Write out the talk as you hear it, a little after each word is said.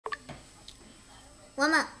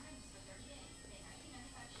Mama.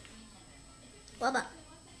 Mama.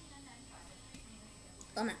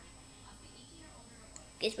 Mama.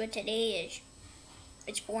 Guess what today is?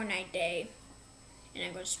 It's Fortnite Day. And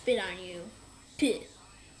I'm gonna spit on you. Pit.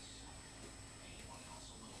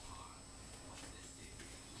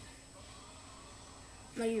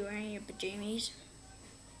 Are you wearing your pajamas?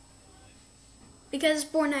 Because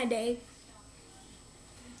it's Fortnite Day.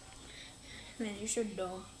 Man, you're so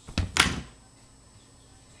dumb.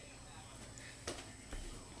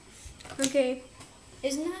 Okay,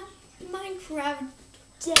 it's not Minecraft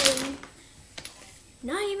Day.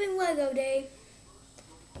 Not even Lego Day.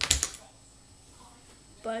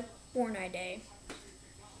 But Fortnite Day.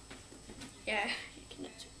 Yeah, you can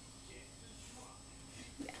answer.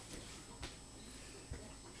 Yeah.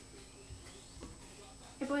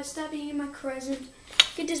 If I stop eating my present,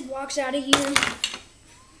 it just walks out of here.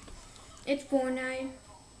 It's Fortnite.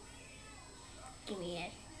 Give me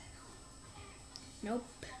it. Nope.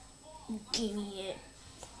 Give me it.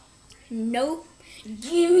 Nope.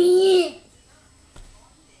 Give me it.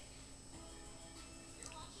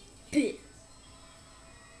 Spit.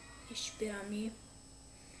 You spit on me.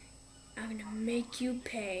 I'm gonna make you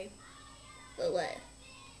pay. For what?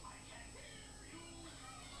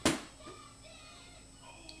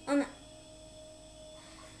 Oh no.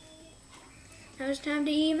 Now it's time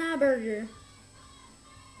to eat my burger.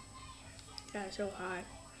 God, it's so hot.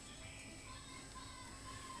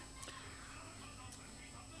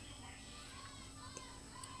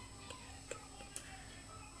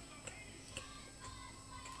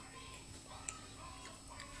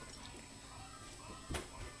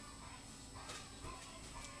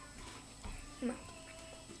 Come on.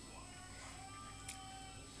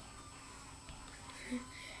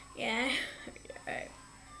 Yeah. Alright.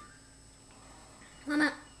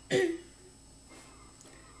 Mama.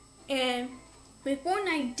 And with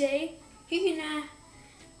Fortnite Day, you can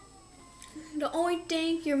the only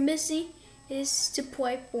thing you're missing is to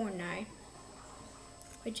play Fortnite,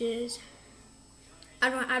 which is I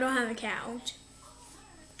don't have an account.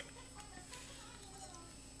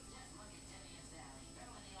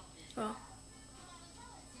 Well.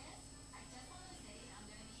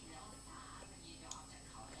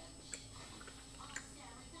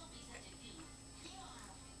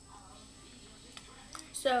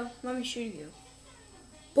 So, let me show you.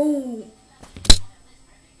 Boom!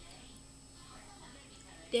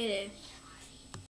 Did it.